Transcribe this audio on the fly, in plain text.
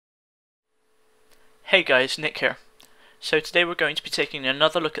Hey guys, Nick here. So today we're going to be taking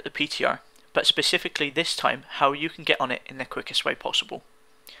another look at the PTR, but specifically this time how you can get on it in the quickest way possible.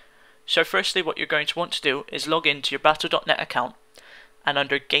 So firstly, what you're going to want to do is log into your battle.net account, and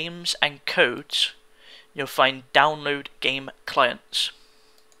under Games and Codes you'll find Download Game Clients.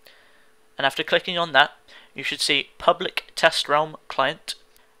 And after clicking on that, you should see Public Test Realm Client,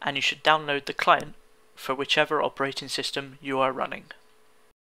 and you should download the client for whichever operating system you are running.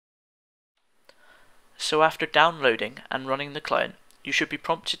 So after downloading and running the client, you should be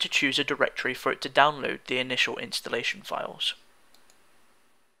prompted to choose a directory for it to download the initial installation files.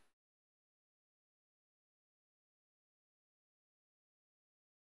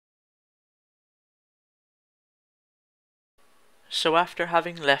 So after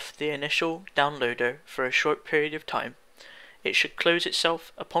having left the initial downloader for a short period of time, it should close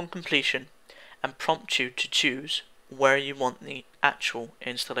itself upon completion and prompt you to choose where you want the actual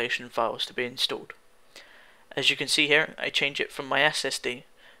installation files to be installed. As you can see here, I change it from my SSD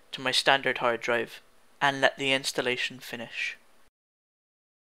to my standard hard drive and let the installation finish.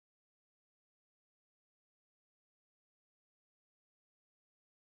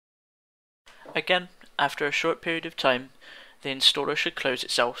 Again, after a short period of time, the installer should close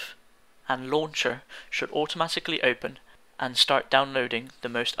itself and Launcher should automatically open and start downloading the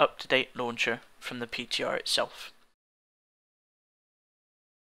most up-to-date launcher from the PTR itself.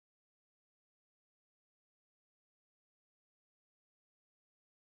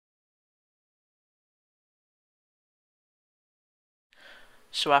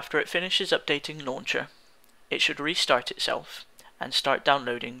 So after it finishes updating Launcher, it should restart itself and start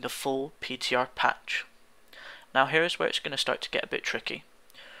downloading the full PTR patch. Now here's where it's going to start to get a bit tricky.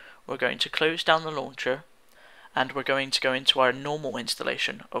 We're going to close down the launcher and we're going to go into our normal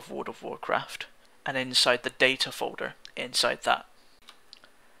installation of World of Warcraft and inside the data folder inside that.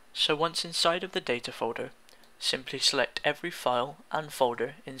 So once inside of the data folder, simply select every file and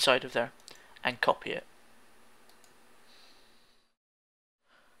folder inside of there and copy it.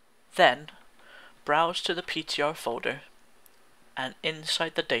 Then browse to the PTR folder and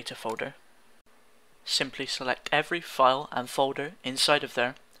inside the data folder simply select every file and folder inside of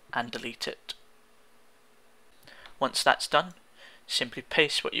there and delete it. Once that's done, simply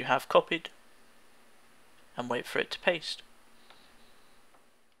paste what you have copied and wait for it to paste.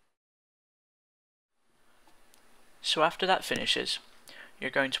 So after that finishes,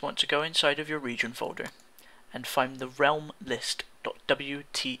 you're going to want to go inside of your region folder and find the realmlist.wtf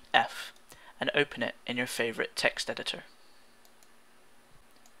and open it in your favorite text editor.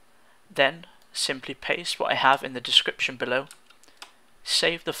 Then simply paste what I have in the description below,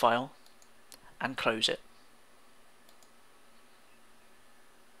 save the file and close it.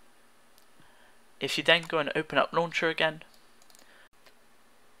 If you then go and open up Launcher again,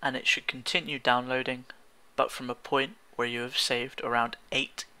 and it should continue downloading, but from a point where you have saved around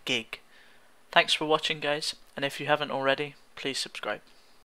 8 gig. Thanks for watching guys, and if you haven't already, please subscribe.